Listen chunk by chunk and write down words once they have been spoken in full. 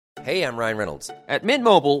Hey, I'm Ryan Reynolds. At Mint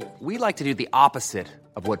Mobile, we like to do the opposite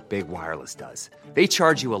of what Big Wireless does. They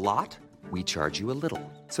charge you a lot, we charge you a little.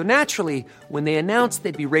 So naturally, when they announced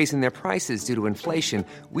they'd be raising their prices due to inflation,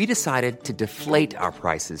 we decided to deflate our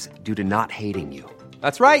prices due to not hating you.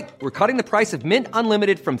 That's right. We're cutting the price of Mint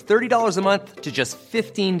Unlimited from $30 a month to just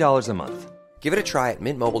 $15 a month. Give it a try at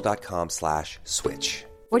mintmobile.com/switch.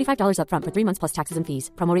 $45 up front for 3 months plus taxes and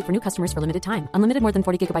fees. Promo rate for new customers for limited time. Unlimited more than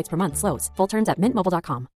 40 gigabytes per month. Slows full terms at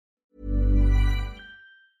mintmobile.com.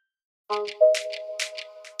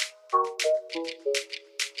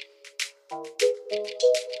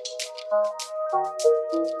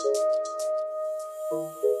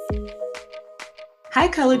 Hi,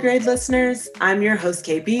 Color Grade listeners. I'm your host,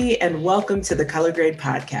 KB, and welcome to the Color Grade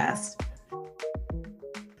podcast.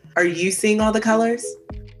 Are you seeing all the colors?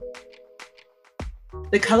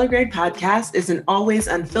 The Color Grade podcast is an always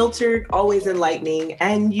unfiltered, always enlightening,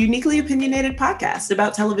 and uniquely opinionated podcast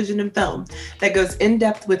about television and film that goes in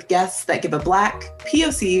depth with guests that give a Black,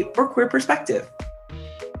 POC, or queer perspective.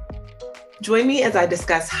 Join me as I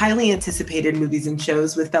discuss highly anticipated movies and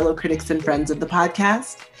shows with fellow critics and friends of the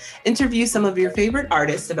podcast, interview some of your favorite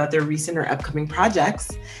artists about their recent or upcoming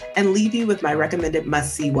projects, and leave you with my recommended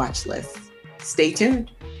must-see watch list. Stay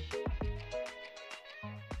tuned.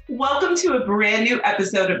 Welcome to a brand new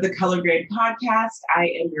episode of the Color Grade podcast. I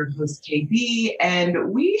am your host, KB,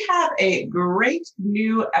 and we have a great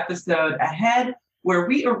new episode ahead where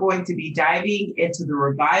we are going to be diving into the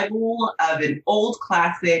revival of an old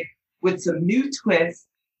classic with some new twists,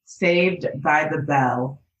 Saved by the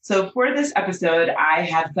Bell. So for this episode, I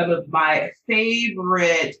have some of my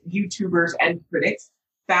favorite YouTubers and critics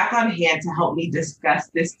back on hand to help me discuss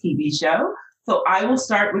this TV show. So I will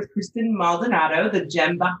start with Kristen Maldonado, the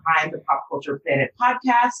gem behind the Pop Culture Planet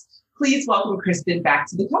podcast. Please welcome Kristen back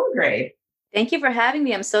to the Color Grade. Thank you for having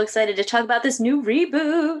me. I'm so excited to talk about this new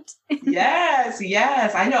reboot. Yes.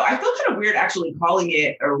 I know. I feel kind of weird actually calling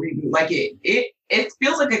it a reboot. Like it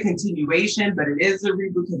feels like a continuation, but it is a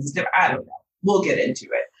reboot because it's different. I don't know. We'll get into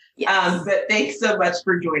it. Yes. But thanks so much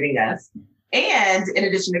for joining us. And in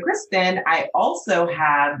addition to Kristen, I also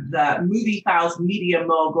have the Movie Files media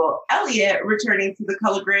mogul, Elliot, returning to the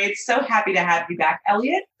Color Grade. So happy to have you back,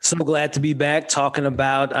 Elliot. So glad to be back talking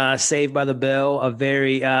about Saved by the Bell,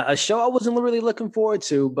 a show I wasn't really looking forward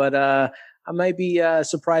to, but I might be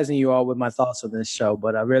surprising you all with my thoughts on this show,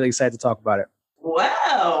 but I'm really excited to talk about it. Well.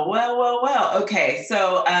 Okay,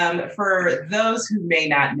 so for those who may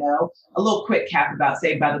not know, a little quick cap about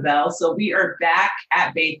Saved by the Bell. So we are back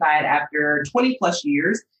at Bayside after 20 plus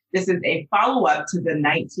years. This is a follow-up to the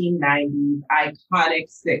 1990s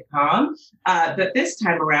iconic sitcom. But this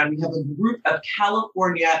time around, we have a group of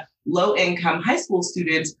California low-income high school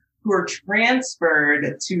students who are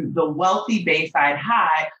transferred to the wealthy Bayside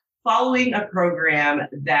High following a program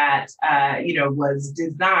that, was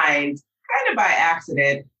designed kind of by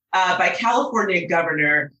accident by California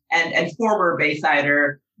Governor and former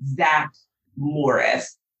Baysider Zach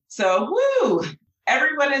Morris. So,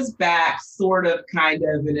 everyone is back, sort of, kind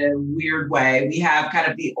of, in a weird way. We have kind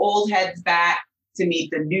of the old heads back to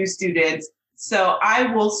meet the new students. So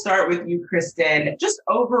I will start with you, Kristen. Just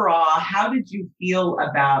overall, how did you feel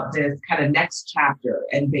about this kind of next chapter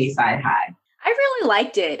in Bayside High? I really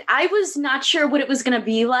liked it. I was not sure what it was going to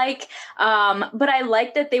be like, but I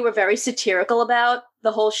liked that they were very satirical about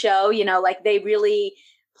the whole show. You know, like they really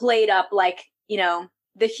played up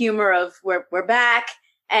the humor of we're back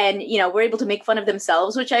and, we're able to make fun of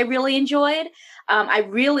themselves, which I really enjoyed. I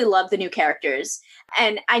really love the new characters.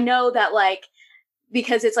 And I know that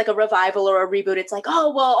because it's like a revival or a reboot, it's like,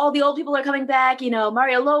 oh, well, all the old people are coming back,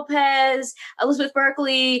 Mario Lopez, Elizabeth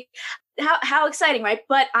Berkley. How exciting, right?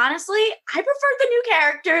 But honestly, I prefer the new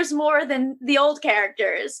characters more than the old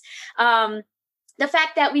characters. The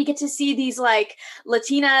fact that we get to see these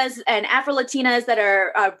Latinas and Afro-Latinas that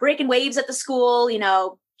are breaking waves at the school,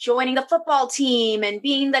 joining the football team and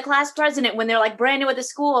being the class president when they're brand new at the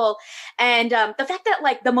school. And the fact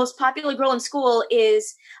that the most popular girl in school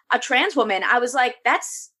is a trans woman, I was like,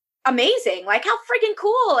 that's amazing. How freaking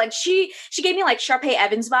cool. And she gave me Sharpay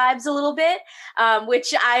Evans vibes a little bit,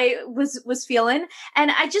 which I was feeling.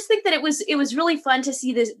 And I just think that it was really fun to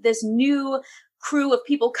see this new crew of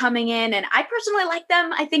people coming in. And I personally like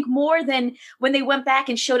them, I think, more than when they went back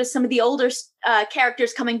and showed us some of the older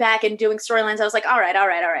characters coming back and doing storylines. I was like, all right.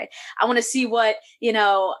 I want to see what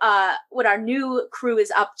our new crew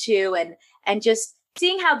is up to, and just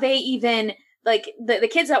seeing how they even the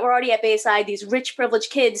kids that were already at Bayside, these rich,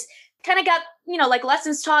 privileged kids, kind of got,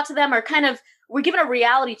 lessons taught to them, or kind of we're given a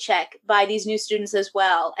reality check by these new students as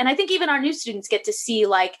well. And I think even our new students get to see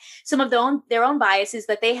like some of their own biases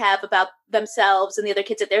that they have about themselves and the other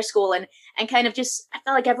kids at their school. And kind of just, I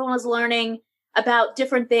felt like everyone was learning about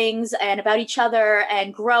different things and about each other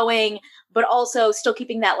and growing, but also still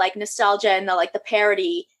keeping that like nostalgia and the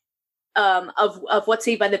parody of what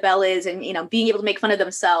Saved by the Bell is, and, you know, being able to make fun of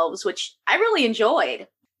themselves, which I really enjoyed.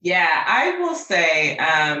 Yeah, I will say,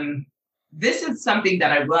 this is something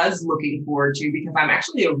that I was looking forward to because I'm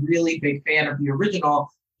actually a really big fan of the original,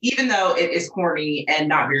 even though it is corny and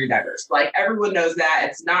not very diverse. Like, everyone knows that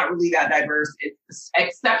it's not really that diverse. It's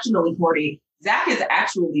exceptionally corny. Zach is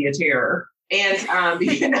actually a terror. And, and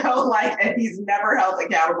he's never held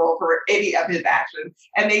accountable for any of his actions.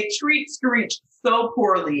 And they treat Screech so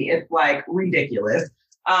poorly. It's like ridiculous.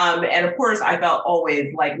 And of course, I felt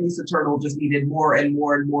always like Lisa Turtle just needed more and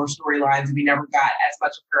more and more storylines. And we never got as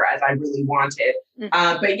much of her as I really wanted.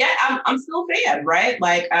 But yet I'm still a fan, right?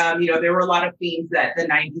 Like, there were a lot of themes that the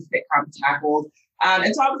 90s sitcom tackled.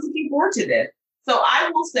 And so I was looking forward to this. So I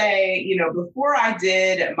will say, before I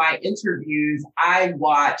did my interviews, I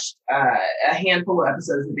watched a handful of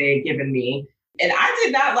episodes that they had given me, and I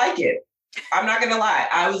did not like it. I'm not going to lie.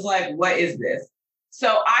 I was like, what is this?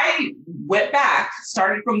 So I went back,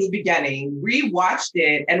 started from the beginning, rewatched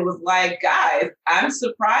it, and was like, guys, I'm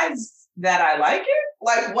surprised that I like it.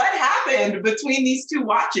 Like, what happened between these two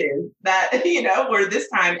watches that, were this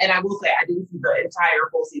time? And I will say I didn't see the entire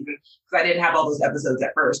full season because I didn't have all those episodes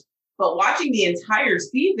at first. But watching the entire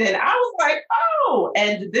season, I was like, oh,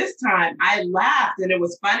 and this time I laughed and it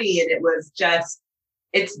was funny and it was just,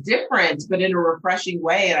 it's different, but in a refreshing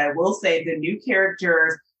way. And I will say the new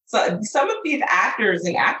characters, so some of these actors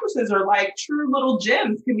and actresses are like true little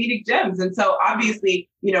gems, comedic gems. And so obviously,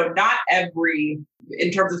 not every,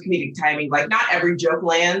 in terms of comedic timing, like not every joke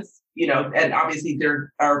lands, and obviously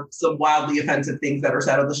there are some wildly offensive things that are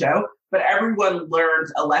said on the show, but everyone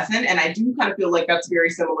learns a lesson. And I do kind of feel like that's very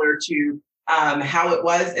similar to how it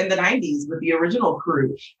was in the 90s with the original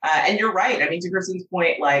crew. And you're right. I mean, to Kristen's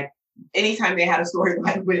point, like anytime they had a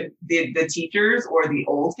storyline with the teachers or the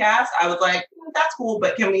old cast, I was like, that's cool,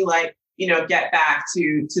 but can we get back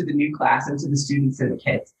to the new class and to the students and the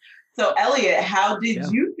kids? So Elliot, how did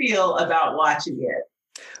you feel about watching it?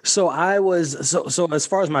 So I was so as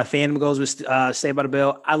far as my fandom goes with Saved by the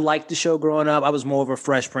Bell, I liked the show growing up. I was more of a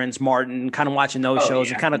Fresh Prince, Martin, kind of watching those shows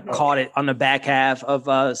and kind of caught it on the back half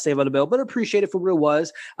of Saved by the Bell, but appreciate it for what it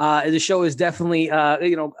was. The show is definitely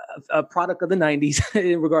a product of the 90s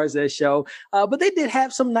in regards to that show. But they did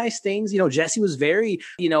have some nice things. Jessie was very,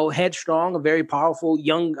 headstrong, a very powerful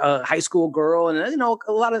young high school girl, and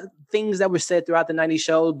a lot of things that were said throughout the 90s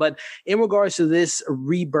show. But in regards to this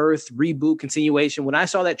rebirth, reboot, continuation, when I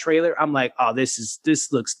saw that trailer, I'm like, oh, this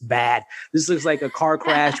looks bad. This looks like a car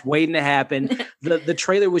crash waiting to happen. The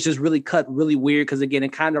trailer was just really cut really weird because, again,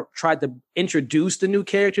 it kind of tried to introduce the new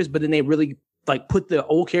characters, but then they really like put the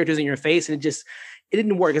old characters in your face, and it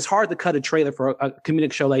didn't work. It's hard to cut a trailer for a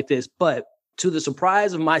comedic show like this, but to the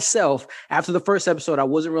surprise of myself, after the first episode, I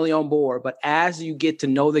wasn't really on board. But as you get to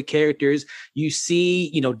know the characters, you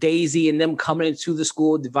see, Daisy and them coming into the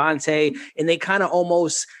school, Devontae, and they kind of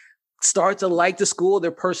almost start to like the school. Their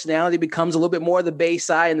personality becomes a little bit more of the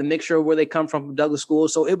Bayside and the mixture of where they come from Douglas School.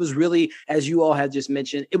 So it was really, as you all had just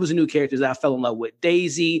mentioned, it was new characters that I fell in love with.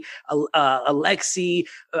 Daisy, Alexi,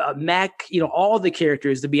 Mac, all the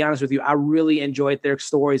characters, to be honest with you, I really enjoyed their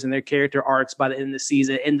stories and their character arcs by the end of the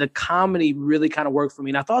season. And the comedy really kind of worked for me.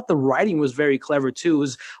 And I thought the writing was very clever too. It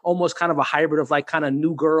was almost kind of a hybrid of like kind of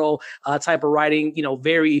New Girl type of writing,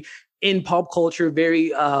 very in pop culture, very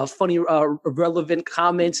funny, relevant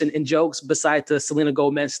comments and jokes besides the Selena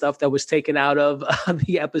Gomez stuff that was taken out of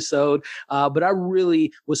the episode. But I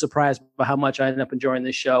really was surprised by how much I ended up enjoying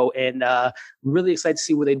this show, and really excited to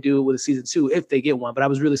see what they do with a season 2 if they get one. But I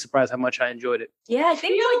was really surprised how much I enjoyed it. Yeah, I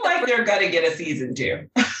think they're going to get a season 2.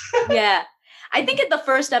 Yeah. I think the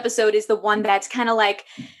first episode is the one that's kind of like,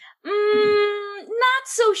 not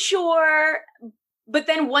so sure. But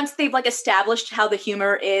then once they've like established how the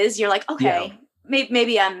humor is, you're like, okay,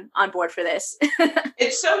 maybe I'm on board for this.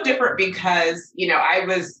 It's so different because, I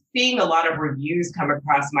was seeing a lot of reviews come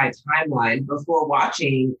across my timeline before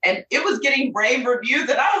watching, and it was getting rave reviews.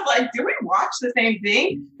 And I was like, do we watch the same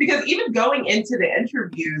thing? Because even going into the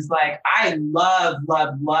interviews, like I love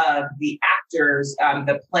the actors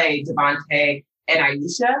that play Devontae and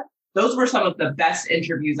Aisha. Those were some of the best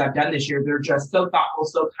interviews I've done this year. They're just so thoughtful,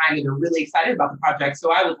 so kind, and they're really excited about the project.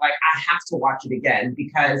 So I was like, I have to watch it again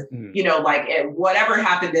because, whatever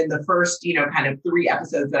happened in the first, kind of 3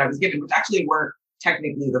 episodes that I was given, which actually weren't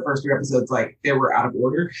technically the first 3 episodes, like they were out of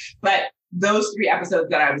order. But those 3 episodes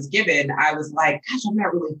that I was given, I was like, gosh, I'm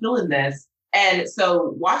not really feeling this. And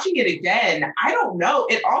so watching it again, I don't know.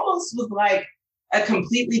 It almost was like a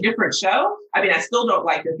completely different show. I mean, I still don't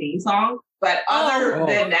like the theme song, but other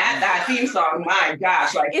than that theme song, my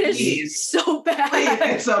gosh, like it is so bad.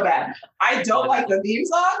 It's so bad. I don't like the theme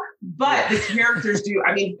song, but the characters do.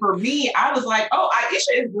 I mean, for me, I was like, oh,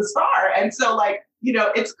 Aisha is the star. And so like, you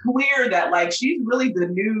know, it's clear that like she's really the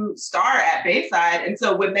new star at Bayside. And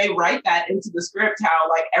so when they write that into the script, how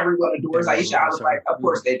like everyone adores Aisha, I was like, of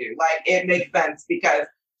course they do. Like it makes sense because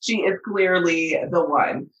she is clearly the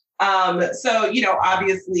one. So, you know,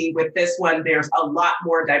 obviously with this one, there's a lot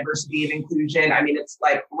more diversity and inclusion. I mean, it's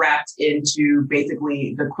like wrapped into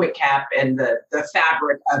basically the quick cap and the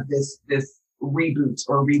fabric of this reboot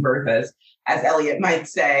or rebirth, as Elliot might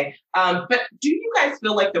say. But do you guys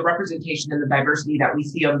feel like the representation and the diversity that we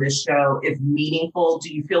see on this show is meaningful?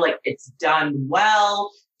 Do you feel like it's done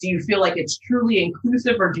well? Do you feel like it's truly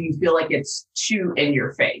inclusive, or do you feel like it's too in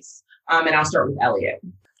your face? And I'll start with Elliot.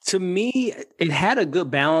 To me, it had a good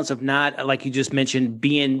balance of not, like you just mentioned,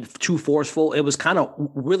 being too forceful. It was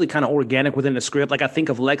really kind of organic within the script. Like I think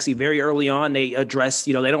of Lexi very early on, they address,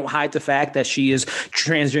 you know, they don't hide the fact that she is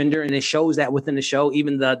transgender, and it shows that within the show,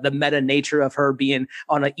 even the meta nature of her being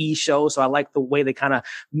on an E show. So I like the way they kind of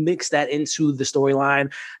mix that into the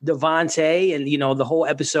storyline. Devontae and, you know, the whole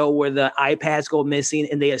episode where the iPads go missing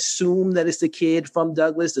and they assume that it's the kid from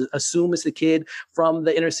Douglas, assume it's the kid from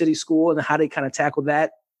the inner city school, and how they kind of tackle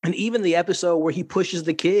that. And even the episode where he pushes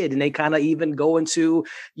the kid and they kind of even go into,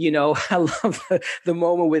 you know, I love the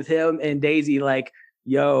moment with him and Daisy, like,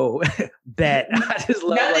 yo, bet. I just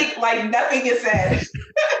love nothing is said.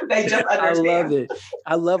 They just understand. I love it.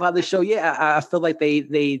 I love how the show, I feel like they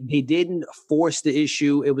didn't force the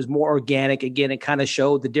issue. It was more organic. Again, it kind of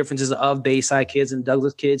showed the differences of Bayside kids and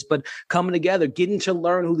Douglas kids, but coming together, getting to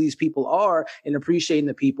learn who these people are and appreciating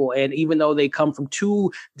the people. And even though they come from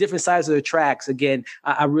 2 different sides of the tracks, again,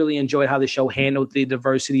 I really enjoyed how the show handled the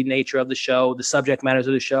diversity nature of the show, the subject matters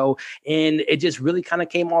of the show. And it just really kind of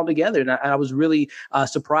came all together. And I was really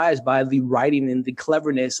surprised by the writing and the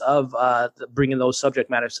cleverness of bringing those subject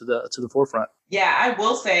matters to the forefront. Yeah, I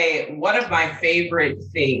will say one of my favorite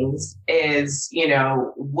things is, you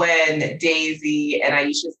know, when Daisy and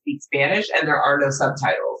Aisha speak Spanish and there are no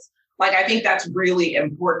subtitles. Like, I think that's really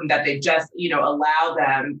important that they just, you know, allow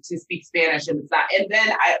them to speak Spanish and it's not. And then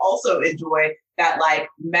I also enjoy that, like,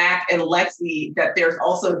 Mac and Lexi, that there's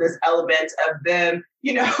also this element of them,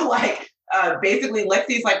 you know, like, basically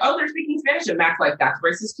Lexi's like, oh, they're speaking Spanish. And Mac's like, that's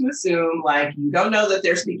racist to assume. Like, you don't know that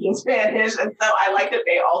they're speaking Spanish. And so I like that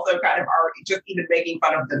they also kind of are just even making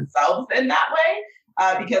fun of themselves in that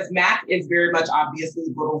way. Because Mac is very much obviously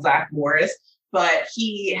little Zach Morris, but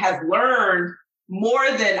he has learned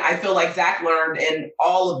more than I feel like Zach learned in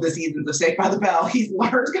all of the seasons of Saved by the Bell. He's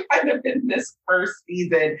learned kind of in this first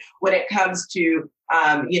season when it comes to,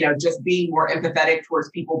 you know, just being more empathetic towards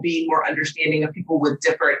people, being more understanding of people with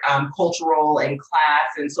different cultural and class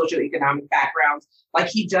and socioeconomic backgrounds. Like,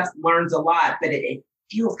 he just learns a lot, but it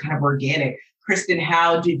feels kind of organic. Kristen,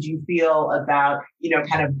 how did you feel about, you know,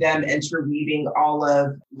 kind of them interweaving all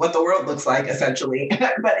of what the world looks like, essentially,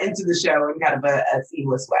 but into the show in kind of a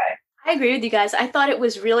seamless way? I agree with you guys. I thought it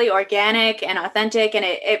was really organic and authentic, and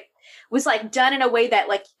it was like done in a way that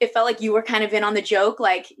like it felt like you were kind of in on the joke,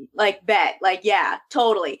 like bet, like yeah,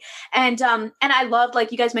 totally. And I loved,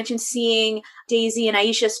 like you guys mentioned, seeing Daisy and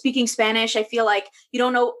Aisha speaking Spanish. I feel like I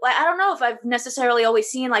don't know if I've necessarily always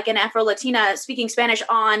seen like an Afro-Latina speaking Spanish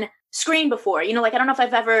on screen before, you know, like I don't know if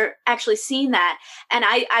I've ever actually seen that. And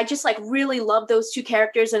I just like really love those 2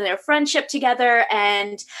 characters and their friendship together.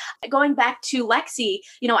 And going back to Lexi,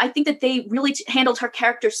 you know, I think that they really handled her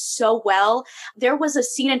character so well. There was a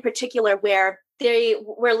scene in particular where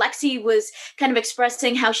Lexi was kind of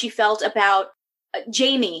expressing how she felt about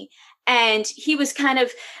Jamie. And he was kind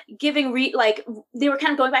of giving they were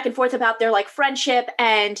kind of going back and forth about their like friendship,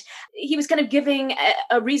 and he was kind of giving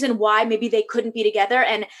a reason why maybe they couldn't be together.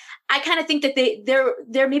 And I kind of think that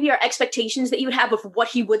there maybe are expectations that you would have of what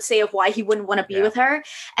he would say of why he wouldn't want to be with her.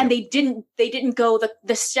 And they didn't go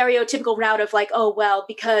the stereotypical route of like, oh, well,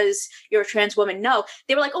 because you're a trans woman. No,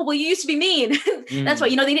 they were like, oh, well, you used to be mean. That's why,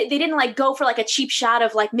 you know, they didn't like go for like a cheap shot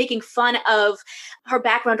of like making fun of her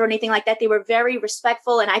background or anything like that. They were very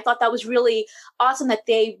respectful. And I thought that was really awesome that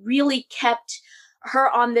they really kept her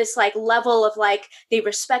on this like level of like, they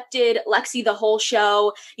respected Lexi the whole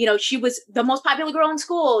show. You know, she was the most popular girl in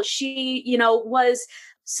school. She, you know, was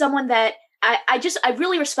someone that I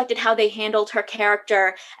really respected how they handled her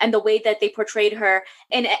character and the way that they portrayed her,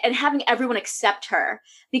 and having everyone accept her,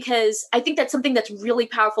 because I think that's something that's really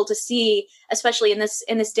powerful to see, especially in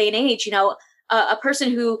this day and age. A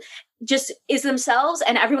person who just is themselves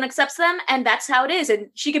and everyone accepts them, and that's how it is. And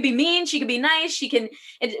she could be mean, she could be nice,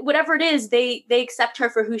 whatever it is, they accept her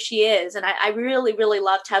for who she is. And I really, really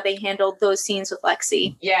loved how they handled those scenes with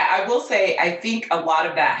Lexi. Yeah, I will say, I think a lot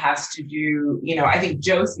of that has to do, I think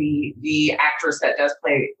Josie, the actress that does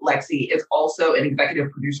play Lexi, is also an executive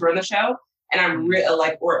producer on the show. And I'm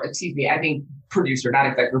I think producer, not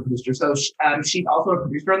executive producer. So she's also a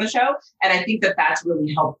producer on the show. And I think that that's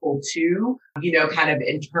really helpful too, kind of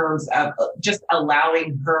in terms of just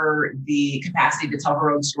allowing her the capacity to tell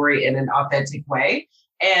her own story in an authentic way.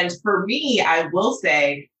 And for me, I will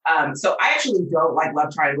say, so I actually don't like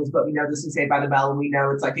love triangles, but we know this is Saved by the Bell, and we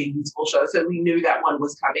know it's like a youthful show. So we knew that one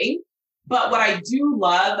was coming. But what I do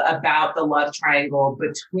love about the love triangle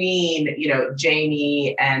between,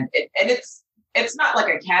 Jamie and it's not like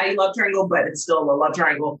a catty love triangle, but it's still a love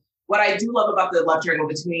triangle. What I do love about the love triangle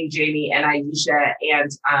between Jamie and Aisha and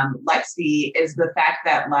Lexi is the fact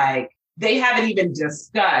that they haven't even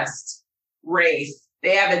discussed race.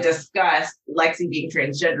 They haven't discussed Lexi being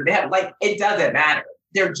transgender. They have it doesn't matter.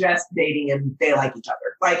 They're just dating and they like each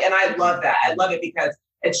other. And I love that. I love it because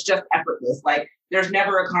it's just effortless. There's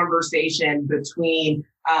never a conversation between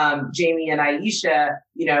Jamie and Aisha.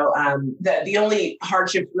 The only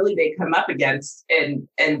hardships really they come up against, and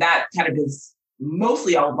that kind of is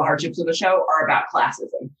mostly all of the hardships of the show, are about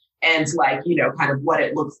classism and kind of what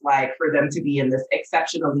it looks like for them to be in this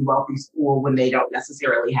exceptionally wealthy school when they don't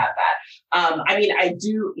necessarily have that. I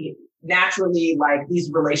do naturally these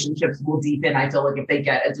relationships will deepen, I feel like, if they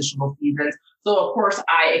get additional seasons. So of course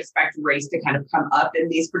I expect race to kind of come up in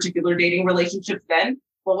these particular dating relationships then.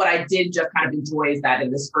 But what I did just kind of enjoy is that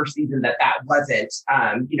in this first season that wasn't,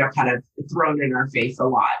 kind of thrown in our face a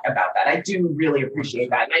lot about that. I do really appreciate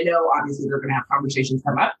that. And I know obviously they're going to have conversations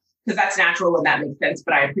come up because that's natural and that makes sense.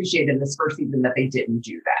 But I appreciate in this first season that they didn't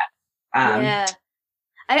do that. Yeah.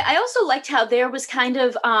 I also liked how there was kind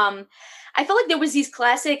of, I felt like there was these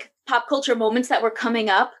classic pop culture moments that were coming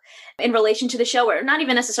up in relation to the show, or not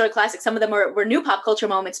even necessarily classic. Some of them were new pop culture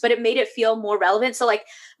moments, but it made it feel more relevant. So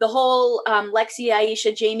the whole Lexi,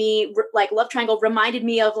 Aisha, Jamie, love triangle reminded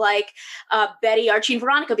me of Betty, Archie, and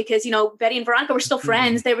Veronica, because, Betty and Veronica were still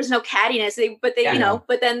friends. There was no cattiness, but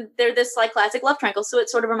then they're this classic love triangle. So it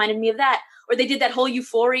sort of reminded me of that. Or they did that whole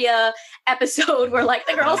Euphoria episode where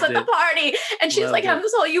the girls at the party and she's having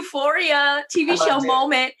this whole Euphoria TV show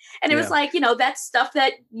moment. And it was that's stuff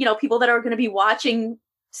that, people that are going to be watching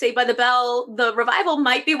Saved by the Bell, the revival,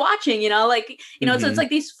 might be watching, so it's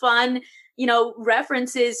these fun,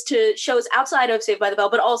 references to shows outside of Saved by the Bell,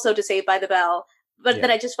 but also to Saved by the Bell. But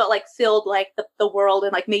that I just felt filled the world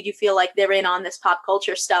and made you feel like they're in on this pop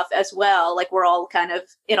culture stuff as well. We're all kind of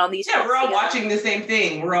in on these. Yeah, we're all watching the same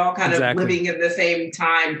thing. We're all kind of living in the same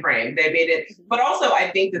time frame. They made it, but also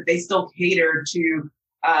I think that they still cater to.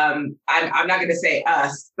 I'm not going to say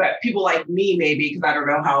us, but people like me maybe, because I don't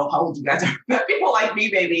know how old you guys are, but people like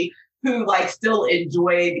me maybe who still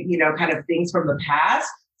enjoyed kind of things from the past.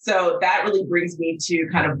 So that really brings me to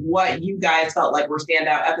kind of what you guys felt like were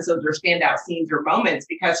standout episodes or standout scenes or moments.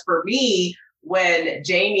 Because for me, when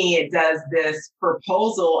Jamie does this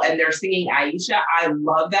proposal and they're singing Aisha, I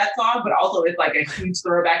love that song, but also it's a huge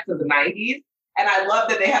throwback to the 90s. And I love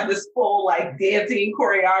that they have this full dancing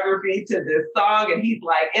choreography to this song. And he's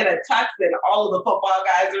in a tux and all of the football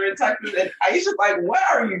guys are in tuxes. And Aisha's what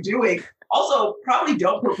are you doing? Also, probably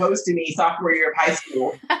don't propose to me sophomore year of high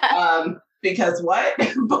school. Because what?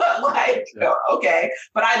 But okay.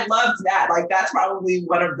 But I loved that. That's probably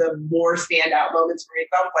one of the more standout moments for me.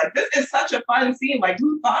 So I was this is such a fun scene.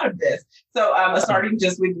 Who thought of this? So starting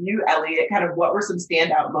just with you, Elliot, kind of what were some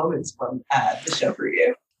standout moments from the show for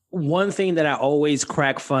you? One thing that I always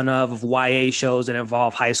crack fun of YA shows that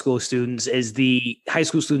involve high school students is the high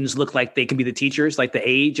school students look like they can be the teachers, the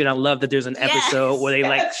age. And I love that there's an episode where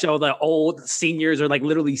they show the old seniors or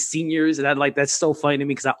literally seniors. And I that's so funny to me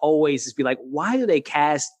because I always just be why do they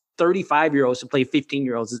cast 35-year-olds to play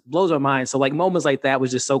 15-year-olds? It blows my mind. So moments like that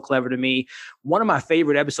was just so clever to me. One of my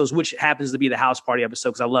favorite episodes, which happens to be the house party episode,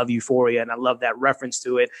 because I love Euphoria and I love that reference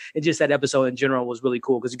to it. And just that episode in general was really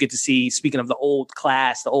cool because you get to see, speaking of the old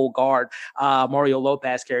class, the old guard, Mario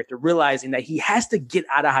Lopez character, realizing that he has to get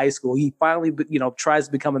out of high school. He finally, tries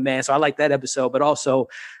to become a man. So I like that episode, but also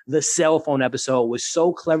the cell phone episode was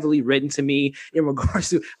so cleverly written to me in regards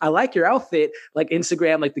to, I like your outfit,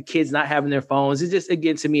 Instagram, the kids not having their phones. It just,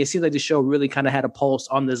 again, to me, it seems like the show really kind of had a pulse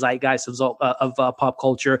on the zeitgeist of pop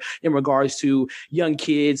culture in regards to young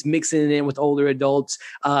kids mixing it in with older adults.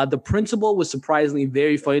 The principal was surprisingly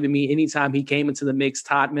very funny to me. Anytime he came into the mix,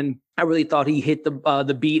 Todman, I really thought he hit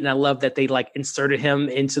the beat, and I love that they like inserted him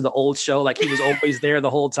into the old show. Like he was always there the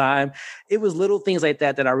whole time. It was little things like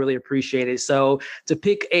that I really appreciated. So to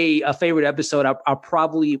pick a favorite episode, I'll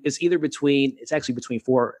probably, it's actually between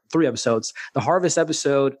three episodes: the Harvest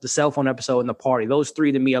episode, the cell phone episode, and the party. Those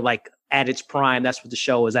three to me are like at its prime. That's what the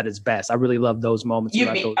show is at its best. I really love those moments.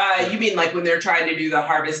 You mean like when they're trying to do the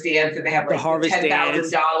harvest dance and they have like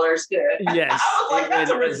 $10,000 to? Yes, I was like,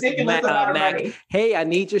 that's a ridiculous amount of money. Hey, I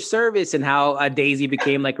need your service, and how Daisy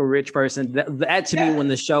became like a rich person. That to me, when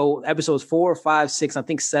the show episodes 4, 5, 6, I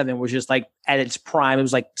think 7 was just like at its prime. It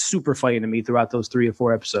was like super funny to me throughout those 3 or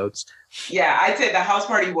 4 episodes. Yeah, I'd say the house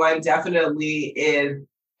party one definitely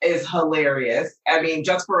is hilarious. I mean,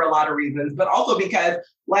 just for a lot of reasons, but also because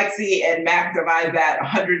Lexi and Mac devised that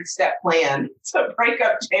 100-step plan to break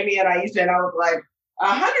up Jamie and Aisha. And I was like,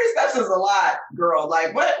 100 steps is a lot, girl.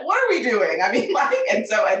 Like, what are we doing? I mean, like, and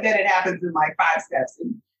then it happens in like 5 steps.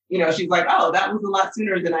 And, she's like, oh, that was a lot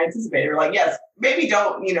sooner than I anticipated. We're like, yes, maybe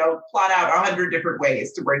don't, plot out 100 different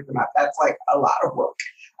ways to break them up. That's like a lot of work.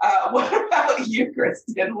 What about you,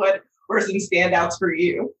 Kristen? What were some standouts for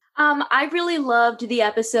you? I really loved the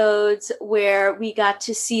episodes where we got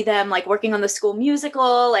to see them like working on the school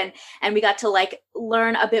musical, and we got to like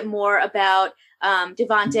learn a bit more about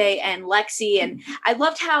Devante and Lexi. And I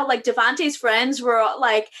loved how like Devante's friends were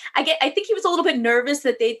like, I think he was a little bit nervous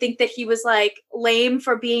that they think that he was like lame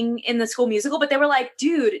for being in the school musical, but they were like,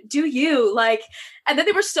 dude, do you like, and then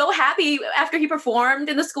they were so happy after he performed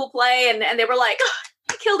in the school play, and they were like, oh,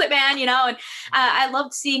 you killed it, man, and I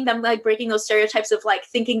loved seeing them like breaking those stereotypes of like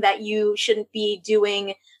thinking that you shouldn't be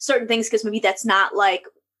doing certain things because maybe that's not like,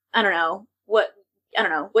 I don't know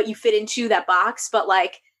what you fit into that box, but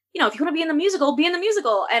like, if you want to be in the musical, be in the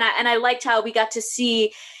musical. And I liked how we got to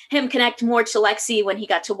see him connect more to Lexi when he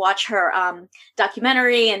got to watch her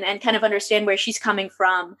documentary and kind of understand where she's coming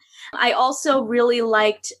from. I also really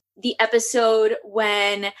liked the episode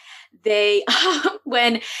when they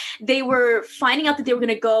were finding out that they were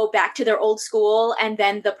going to go back to their old school, and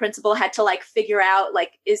then the principal had to like figure out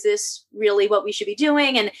like, is this really what we should be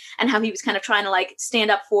doing, and how he was kind of trying to like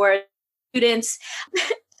stand up for students.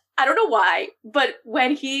 I don't know why, but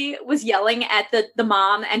when he was yelling at the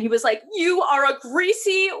mom and he was like, you are a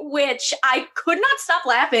greasy witch, I could not stop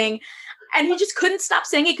laughing. And he just couldn't stop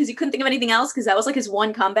saying it because he couldn't think of anything else, because that was like his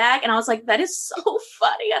one comeback. And I was like, that is so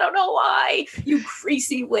funny. I don't know why, you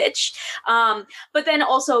greasy witch. But then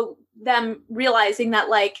also them realizing that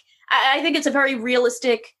like, I think it's a very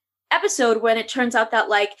realistic episode when it turns out that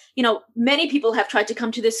like, many people have tried to come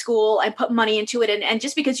to this school and put money into it. And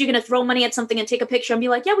just because you're going to throw money at something and take a picture and be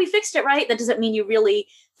like, yeah, we fixed it, right? That doesn't mean you really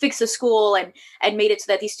fixed the school and made it so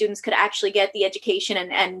that these students could actually get the education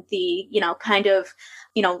and the, kind of,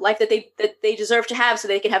 life that they deserve to have so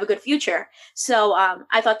they can have a good future. So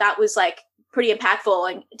I thought that was like pretty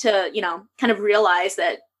impactful, and to, kind of realize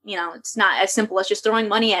that, it's not as simple as just throwing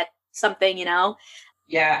money at something,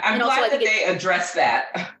 Yeah, I'm glad that they addressed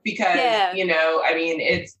that because, I mean,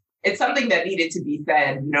 it's something that needed to be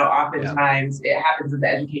said. Oftentimes it happens in the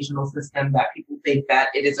educational system that people think that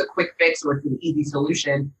it is a quick fix or it's an easy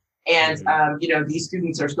solution. And, these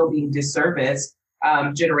students are still being disserviced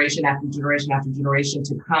generation after generation after generation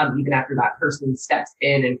to come, even after that person steps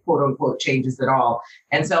in and quote unquote changes it all.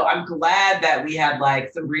 And so I'm glad that we had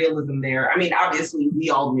like some realism there. I mean, obviously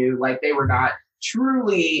we all knew like they were not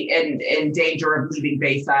truly in danger of leaving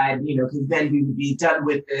Bayside, because then we would be done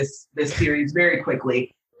with this series very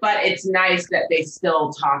quickly. But it's nice that they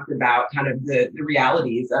still talked about kind of the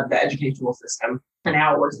realities of the educational system and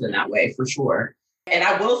how it works in that way, for sure. And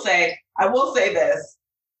I will say this.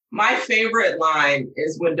 My favorite line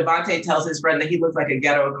is when Devante tells his friend that he looks like a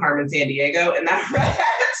ghetto Carmen Sandiego, and that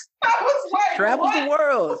I was like, travel the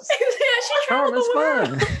world. Yeah, she traveled the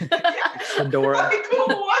world. Fedora. Like,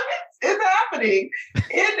 what is happening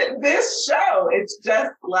in this show? It's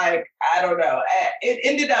just like, I don't know. It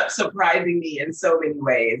ended up surprising me in so many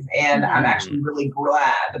ways. And I'm actually really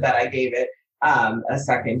glad that I gave it a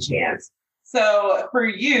second chance. So for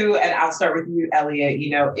you, and I'll start with you, Elliot,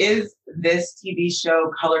 is this TV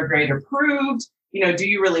show color grade approved? Do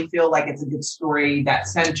you really feel like it's a good story that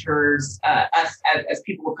centers us as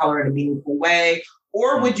people of color in a meaningful way?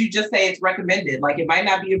 Or would you just say it's recommended? Like it might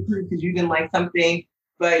not be approved because you didn't like something,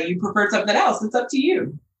 but you prefer something else. It's up to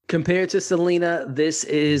you. Compared to Selena, this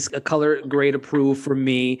is a color grade approved for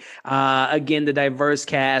me. Again, the diverse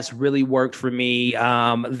cast really worked for me.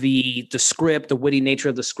 The script, the witty nature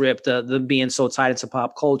of the script, the being so tied into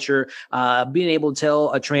pop culture, being able to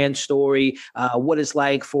tell a trans story, what it's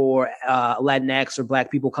like for Latinx or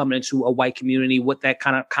Black people coming into a white community, what that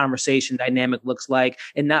kind of conversation dynamic looks like,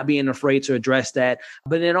 and not being afraid to address that.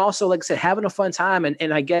 But then also, like I said, having a fun time.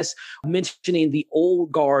 And I guess mentioning the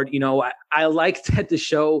old guard, I liked that the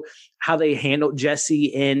show, how they handled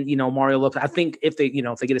Jesse and, Mario Lopez. I think if they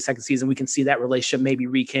get a second season, we can see that relationship maybe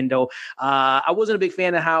rekindle. I wasn't a big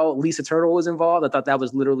fan of how Lisa Turtle was involved. I thought that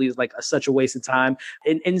was literally like such a waste of time.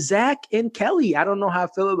 And Zach and Kelly, I don't know how I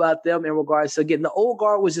feel about them in regards to, again, the old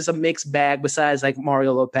guard was just a mixed bag besides like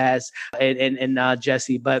Mario Lopez and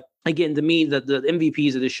Jesse. But again, to me, the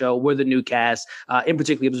MVPs of the show were the new cast. In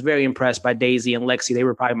particular, I was very impressed by Daisy and Lexi. They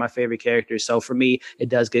were probably my favorite characters. So for me, it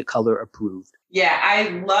does get color approved. Yeah,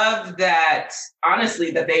 I love that, honestly,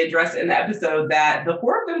 that they addressed in the episode that the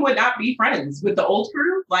four of them would not be friends with the old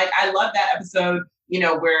crew. Like, I love that episode,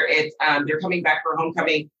 where it's they're coming back for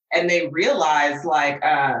homecoming and they realize, like,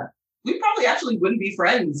 we probably actually wouldn't be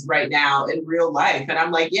friends right now in real life. And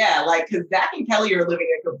I'm like, yeah, like, because Zach and Kelly are living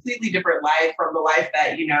a completely different life from the life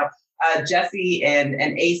that, Jesse and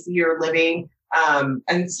AC are living.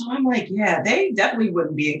 And so I'm like, yeah, they definitely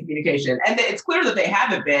wouldn't be in communication. And it's clear that they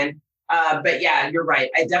haven't been. But yeah, you're right.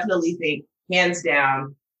 I definitely think, hands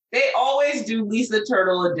down, they always do Lisa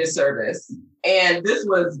Turtle a disservice. And this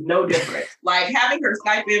was no different. Like, having her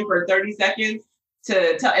Skype in for 30 seconds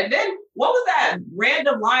to tell, and then what was that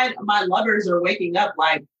random line? My lovers are waking up.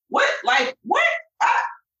 Like, what? Like, what?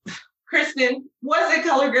 Kristen, was it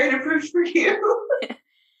color grade approved for you?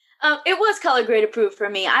 It was color grade approved for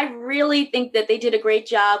me. I really think that they did a great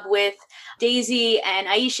job with Daisy and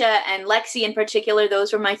Aisha and Lexi in particular.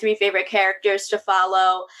 Those were my three favorite characters to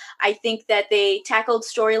follow. I think that they tackled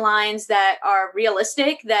storylines that are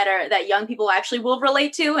realistic, that young people actually will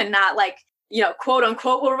relate to, and not like, quote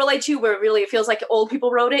unquote will relate to, where really it feels like old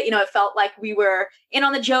people wrote it. It felt like we were in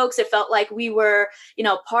on the jokes. It felt like we were,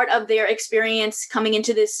 part of their experience coming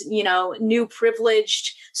into this, new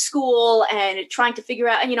privileged school and trying to figure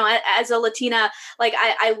out, as a Latina, like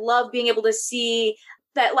I love being able to see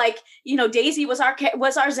that, like, Daisy was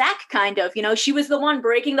our Zach kind of, she was the one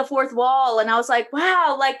breaking the fourth wall. And I was like,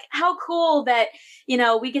 wow, like how cool that,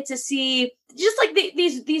 we get to see just like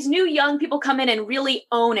these new young people come in and really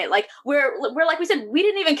own it. Like we're like we said, we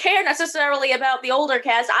didn't even care necessarily about the older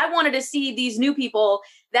cast. I wanted to see these new people.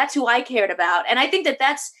 That's who I cared about. And I think that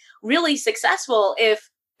that's really successful if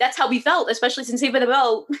that's how we felt, especially since Saved by the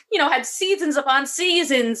Bell, had seasons upon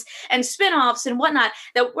seasons and spinoffs and whatnot,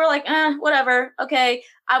 that we're like, whatever. Okay.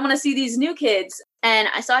 I want to see these new kids. And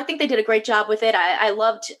so I think they did a great job with it. I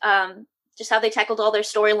loved, just how they tackled all their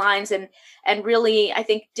storylines and really, I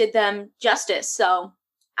think, did them justice. So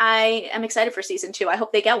I am excited for season 2. I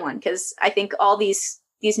hope they get one, because I think all these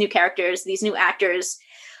new characters, these new actors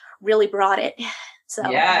really brought it. So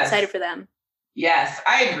yes. I'm excited for them. Yes,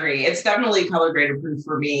 I agree. It's definitely color grade approved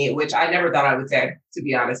for me, which I never thought I would say, to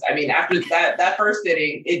be honest. I mean, after that first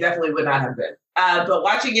sitting, it definitely would not have been. But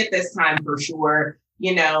watching it this time, for sure,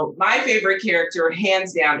 my favorite character,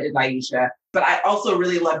 hands down, is Aisha. But I also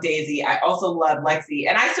really love Daisy. I also love Lexi.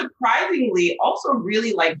 And I surprisingly also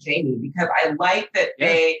really like Jamie, because I like that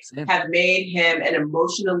they have made him an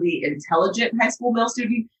emotionally intelligent high school male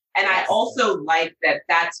student. And I also like that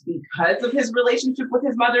that's because of his relationship with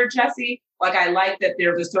his mother, Jessie. Like, I like that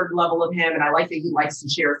there's a certain level of him, and I like that he likes to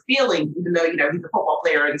share feelings, even though, he's a football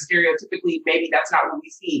player, and stereotypically, maybe that's not what we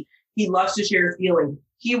see. He loves to share his feelings.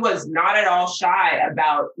 He was not at all shy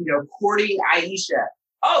about, courting Aisha.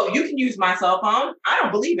 Oh, you can use my cell phone. I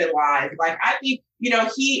don't believe in lies. Like, I think,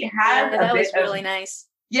 he has that was really nice.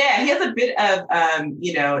 Yeah, he has a bit of,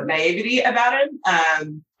 naivety about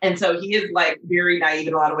him. And so he is like very naive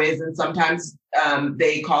in a lot of ways. And sometimes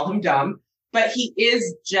they call him dumb, but he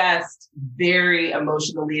is just very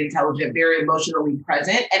emotionally intelligent, very emotionally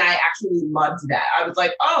present. And I actually loved that. I was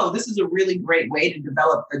like, oh, this is a really great way to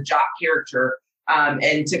develop the jock character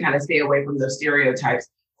and to kind of stay away from those stereotypes.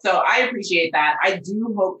 So I appreciate that. I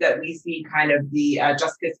do hope that we see kind of the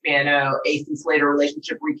Jessica Spano, AC Slater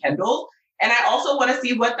relationship rekindled. And I also want to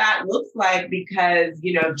see what that looks like, because,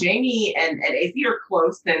 Jamie and AC are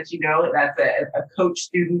close, since, that's a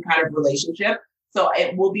coach-student kind of relationship. So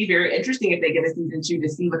it will be very interesting if they get a season 2 to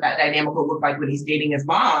see what that dynamic will look like when he's dating his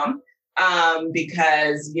mom,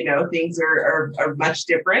 because, things are much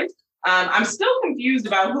different. I'm still confused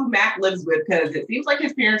about who Mac lives with because it seems like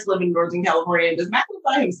his parents live in Northern California. Does Mac live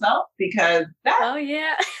by himself? Because that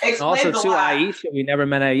explains also, a too, lot. Aisha, we never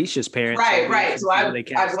met Aisha's parents. Right. So I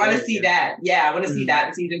want to see that. Yeah, I want to see that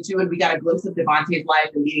in season 2. And we got a glimpse of Devontae's life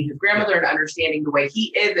and meeting his grandmother and understanding the way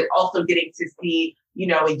he is, and also getting to see,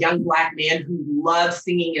 a young Black man who loves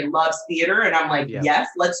singing and loves theater. And I'm like, yes,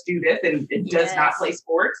 let's do this. And it does not play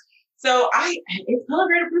sports. So it's color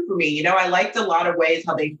grade approved for me. I liked a lot of ways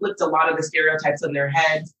how they flipped a lot of the stereotypes on their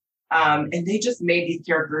heads. And they just made these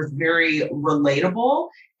characters very relatable.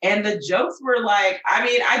 And the jokes were like,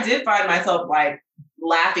 I did find myself like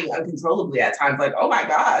laughing uncontrollably at times, like, oh my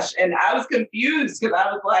gosh. And I was confused because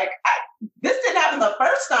I was like, this didn't happen the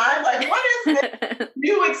first time. Like, what is this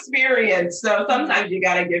new experience? So sometimes you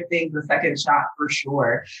got to give things a second shot for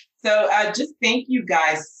sure. So just thank you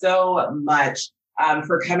guys so much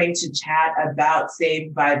for coming to chat about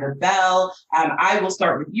Saved by the Bell. I will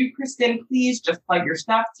start with you, Kristen. Please just plug your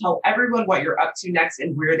stuff. Tell everyone what you're up to next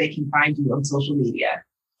and where they can find you on social media.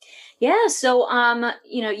 Yeah. So,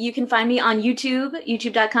 you can find me on YouTube,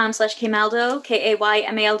 youtube.com/Kaymaldo,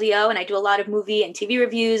 Kaymaldo. And I do a lot of movie and TV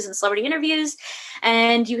reviews and celebrity interviews.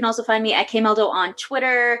 And you can also find me at Kaymaldo on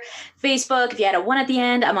Twitter, Facebook. If you had a 1 at the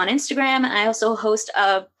end, I'm on Instagram. And I also host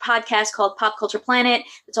a podcast called Pop Culture Planet.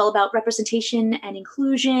 It's all about representation and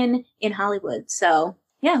inclusion in Hollywood. So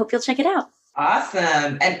yeah, hope you'll check it out.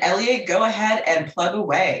 Awesome. And Elliot, go ahead and plug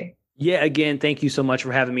away. Yeah, again, thank you so much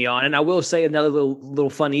for having me on. And I will say another little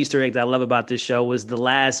fun Easter egg that I love about this show was the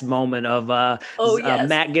last moment of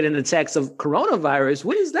Matt getting the text of coronavirus.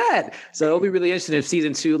 What is that? So it'll be really interesting if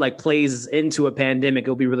season 2 plays into a pandemic.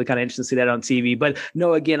 It'll be really kind of interesting to see that on TV. But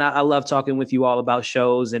no, again, I love talking with you all about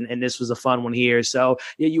shows, and this was a fun one here. So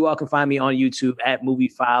yeah, you all can find me on YouTube at Movie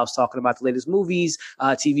Files, talking about the latest movies,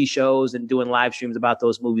 TV shows, and doing live streams about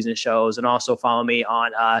those movies and shows. And also follow me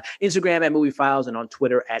on Instagram at Movie Files and on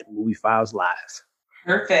Twitter at Movie Files Live.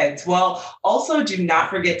 Perfect. Well, also do not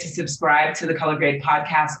forget to subscribe to the Color Grade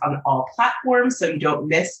podcast on all platforms so you don't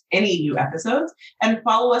miss any new episodes, and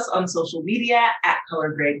follow us on social media at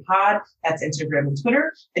Color Grade Pod. That's Instagram and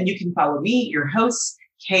Twitter. And you can follow me, your host,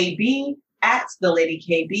 KB, at The Lady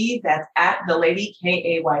KB. That's at The Lady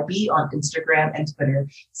KAYB on Instagram and Twitter.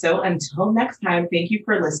 So until next time, thank you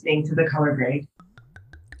for listening to the Color Grade.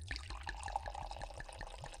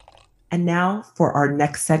 And now for our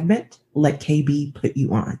next segment, let KB put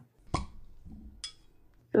you on.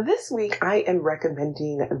 This week, I am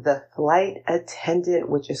recommending The Flight Attendant,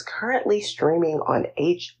 which is currently streaming on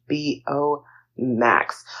HBO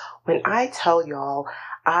Max. When I tell y'all,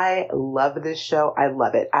 I love this show. I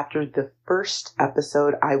love it. After the first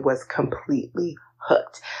episode, I was completely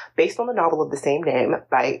hooked. Based on the novel of the same name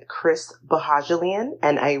by Chris Bahajalian,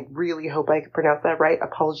 and I really hope I can pronounce that right.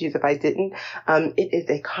 Apologies if I didn't. It is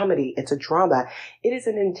a comedy. It's a drama. It is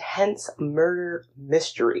an intense murder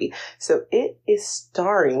mystery. So it is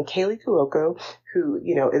starring Kaley Cuoco, who,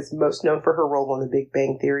 is most known for her role on The Big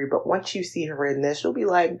Bang Theory. But once you see her in this, you'll be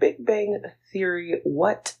like, Big Bang Theory?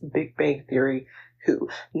 What Big Bang Theory? Who?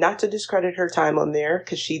 Not to discredit her time on there,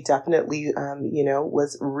 because she definitely,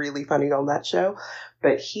 was really funny on that show.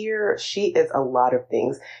 But here, she is a lot of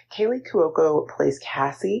things. Kaley Cuoco plays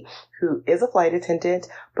Cassie, who is a flight attendant,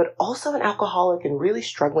 but also an alcoholic and really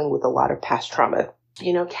struggling with a lot of past trauma.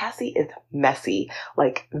 Cassie is messy,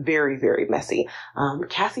 like very, very messy.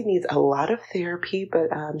 Cassie needs a lot of therapy, but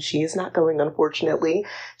she is not going, unfortunately.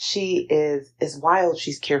 She is wild.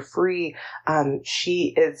 She's carefree.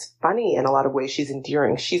 She is funny in a lot of ways. She's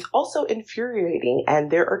endearing. She's also infuriating. And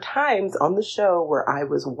there are times on the show where I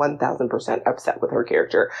was 1000% upset with her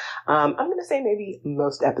character. I'm going to say maybe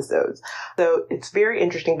most episodes. So it's very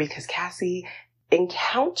interesting because Cassie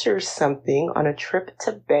encounters something on a trip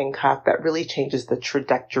to Bangkok that really changes the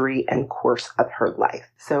trajectory and course of her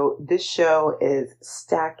life. So this show is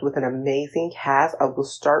stacked with an amazing cast. I will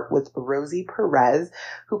start with Rosie Perez,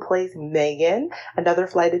 who plays Megan, another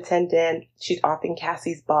flight attendant. She's often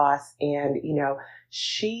Cassie's boss, and,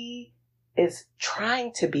 she is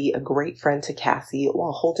trying to be a great friend to Cassie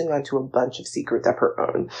while holding on to a bunch of secrets of her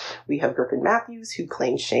own. We have Griffin Matthews, who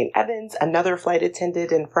claims Shane Evans, another flight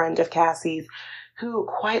attendant and friend of Cassie's, who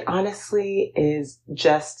quite honestly is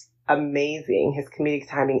just amazing. His comedic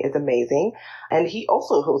timing is amazing. And he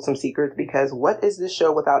also holds some secrets, because what is this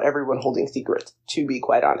show without everyone holding secrets, to be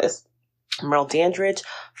quite honest? Merle Dandridge,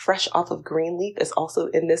 fresh off of Greenleaf, is also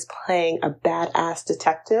in this playing a badass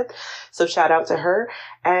detective. So shout out to her.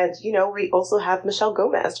 And, we also have Michelle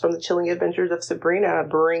Gomez from The Chilling Adventures of Sabrina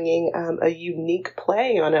bringing a unique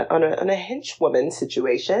play on a henchwoman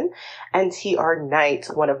situation. And T.R. Knight,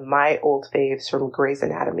 one of my old faves from Grey's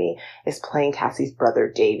Anatomy, is playing Cassie's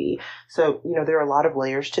brother, Davy. So, there are a lot of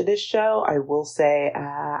layers to this show. I will say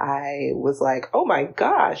I was like, oh my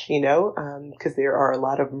gosh, because there are a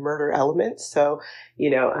lot of murder elements. So,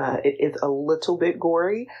 it is a little bit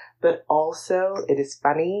gory, but also it is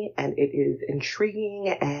funny and it is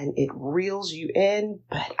intriguing and it reels you in.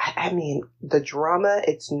 But I mean, the drama,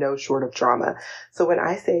 it's no short of drama. So when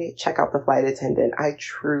I say check out The Flight Attendant, I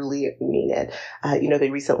truly mean it. They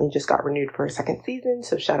recently just got renewed for a second season.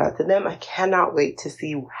 So shout out to them. I cannot wait to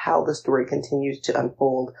see how the story continues to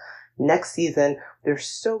unfold next season. There's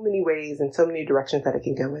so many ways and so many directions that it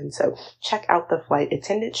can go in. So check out The Flight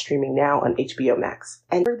Attendant, streaming now on HBO Max.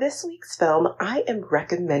 And for this week's film, I am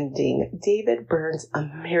recommending David Byrne's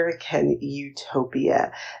American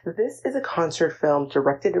Utopia. This is a concert film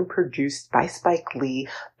directed and produced by Spike Lee,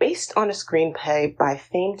 based on a screenplay by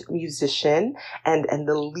famed musician and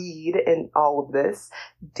the lead in all of this,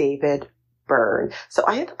 David Byrne. So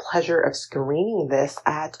I had the pleasure of screening this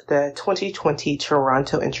at the 2020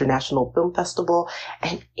 Toronto International Film Festival,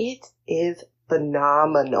 and it is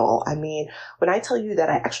phenomenal. I mean, when I tell you that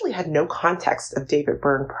I actually had no context of David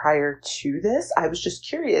Byrne prior to this, I was just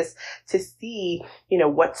curious to see,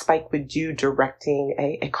 what Spike would do directing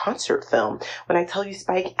a concert film. When I tell you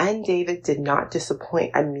Spike and David did not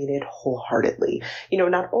disappoint, I mean it wholeheartedly.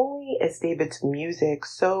 Not only is David's music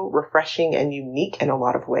so refreshing and unique in a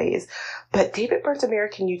lot of ways, but David Byrne's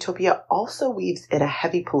American Utopia also weaves in a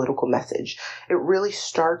heavy political message. It really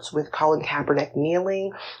starts with Colin Kaepernick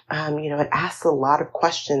kneeling. It asks a lot of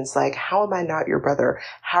questions like, how am I not your brother?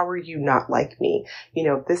 How are you not like me?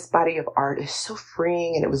 This body of art is so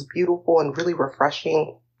freeing and it was beautiful and really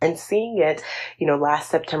refreshing. And seeing it, last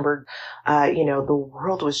September, the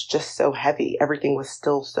world was just so heavy. Everything was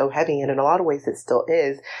still so heavy. And in a lot of ways it still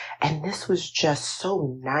is. And this was just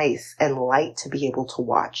so nice and light to be able to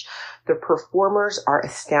watch. The performers are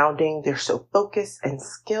astounding. They're so focused and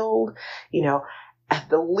skilled,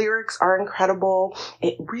 The lyrics are incredible.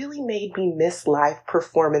 It really made me miss live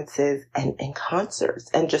performances and concerts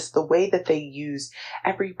and just the way that they use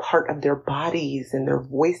every part of their bodies and their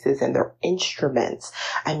voices and their instruments.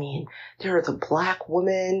 I mean, there was a Black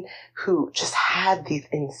woman who just had these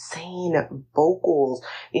insane vocals.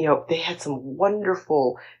 They had some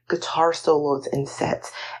wonderful guitar solos and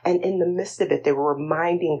sets. And in the midst of it, they were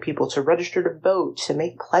reminding people to register to vote, to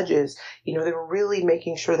make pledges. They were really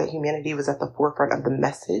making sure that humanity was at the forefront of the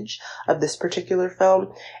message of this particular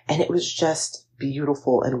film. And it was just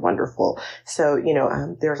beautiful and wonderful. So,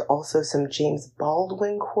 there's also some James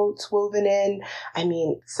Baldwin quotes woven in. I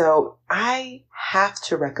mean, so I have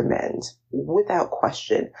to recommend, without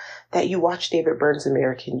question, that you watch David Byrne's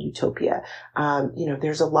American Utopia.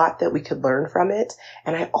 There's a lot that we could learn from it.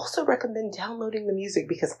 And I also recommend downloading the music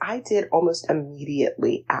because I did almost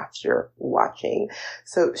immediately after watching.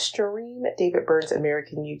 So stream David Byrne's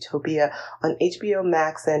American Utopia on HBO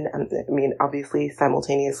Max and, obviously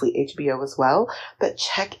simultaneously HBO as well. But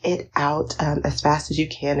check it out as fast as you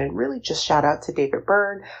can. And really just shout out to David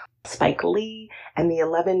Byrne, Spike Lee, and the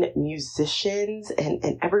 11 musicians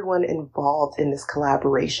and everyone involved in this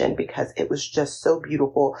collaboration, because it was just so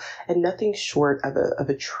beautiful and nothing short of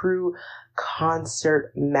a true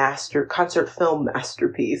concert film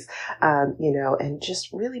masterpiece, and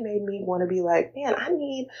just really made me want to be like, man, I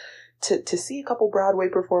need to see a couple Broadway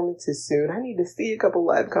performances soon. I need to see a couple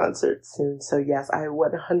live concerts soon. So yes, I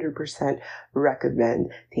 100%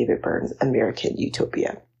 recommend David Byrne's American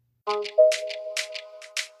Utopia.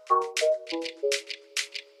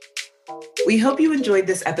 We hope you enjoyed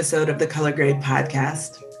this episode of the Color Grade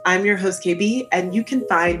Podcast. I'm your host, KB, and you can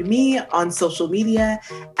find me on social media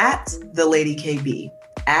at The Lady KB,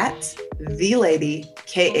 at The Lady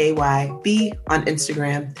KAYB on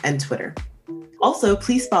Instagram and Twitter. Also,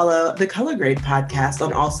 please follow the Color Grade Podcast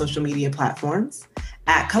on all social media platforms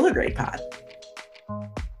at Color Grade Pod.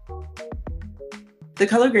 The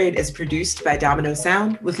Color Grade is produced by Domino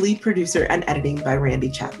Sound with lead producer and editing by Randy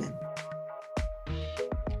Chapman.